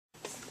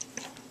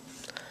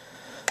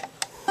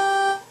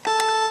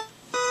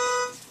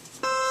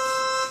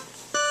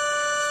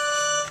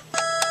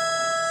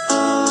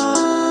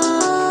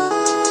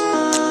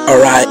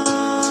Alright,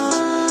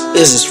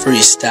 this is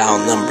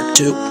freestyle number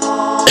 2. Man,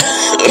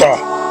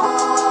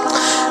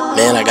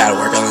 I gotta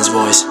work on this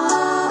voice.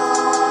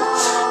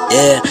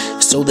 Yeah,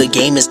 so the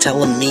game is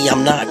telling me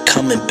I'm not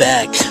coming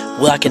back.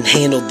 Well, I can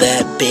handle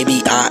that,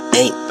 baby, I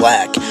ain't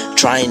black.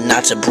 Trying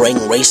not to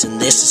bring race,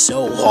 and this is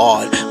so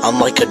hard. I'm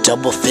like a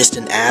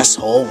double-fisted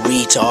asshole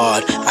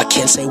retard. I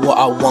can't say what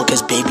I want,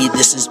 cause baby,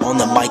 this is on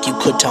the mic. You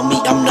could tell me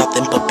I'm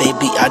nothing, but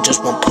baby, I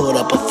just won't put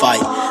up a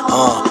fight.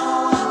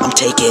 I'm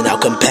taking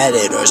out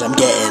competitors, I'm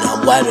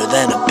wetter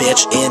than a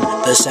bitch in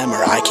the summer.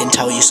 I can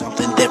tell you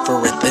something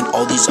different than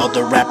all these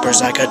other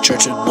rappers. I got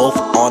Church with Wolf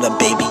on a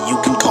baby,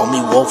 you can call me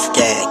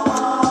Wolfgang.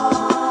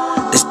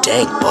 This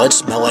dank bud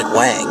smell like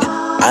Wang.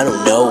 I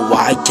don't know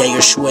why I get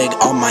your swig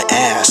on my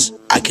ass.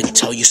 I can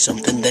tell you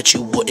something that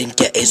you wouldn't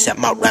get, is that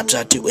my raps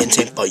are too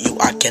insane for you.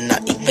 I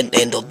cannot even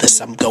handle this,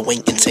 I'm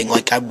going insane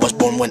like I was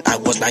born when I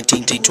was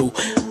 1982.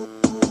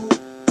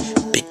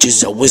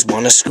 Bitches always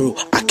wanna screw.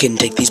 I can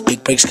take these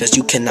big breaks cause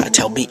you cannot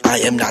tell me I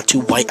am not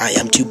too white, I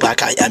am too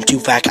black, I am too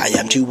fat, I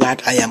am too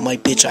whack, I am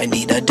like bitch, I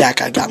need a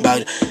DAC, I got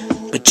my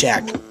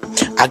jack.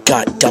 I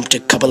got dumped a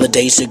couple of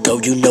days ago,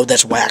 you know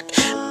that's whack.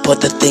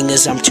 But the thing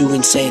is I'm too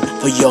insane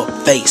for your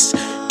face.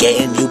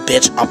 Getting you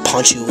bitch, I'll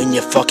punch you in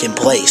your fucking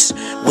place.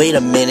 Wait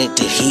a minute,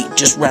 did he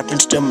just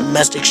reference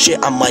domestic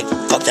shit? I'm like,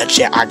 fuck that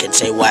shit, I can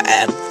say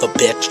whatever,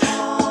 bitch.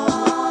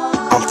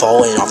 I'm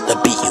falling off the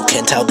beat, you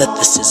can tell that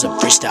this is a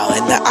freestyle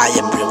and that I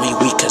am really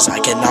weak, cause I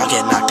cannot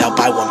get knocked out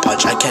by one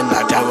punch. I can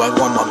knock out by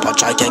one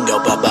punch, I can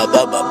go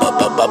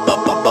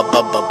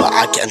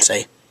I can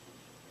say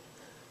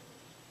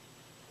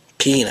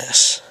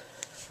penis.